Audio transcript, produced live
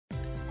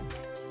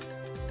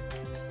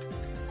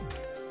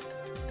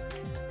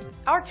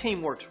Our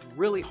team works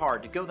really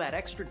hard to go that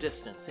extra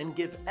distance and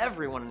give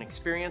everyone an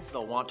experience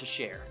they'll want to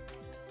share.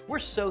 We're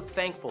so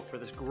thankful for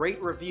this great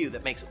review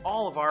that makes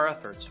all of our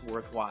efforts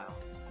worthwhile.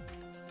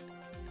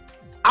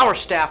 Our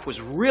staff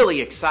was really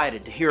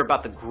excited to hear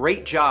about the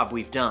great job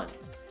we've done.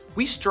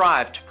 We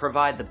strive to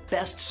provide the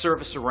best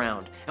service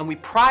around, and we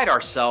pride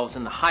ourselves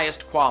in the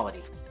highest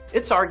quality.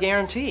 It's our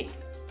guarantee.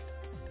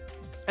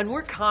 And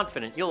we're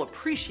confident you'll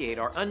appreciate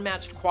our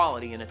unmatched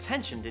quality and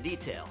attention to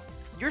detail.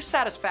 Your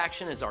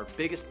satisfaction is our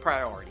biggest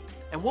priority,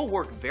 and we'll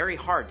work very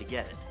hard to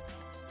get it.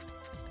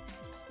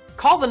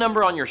 Call the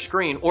number on your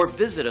screen or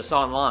visit us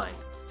online.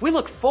 We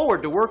look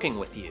forward to working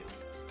with you.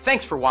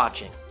 Thanks for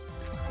watching.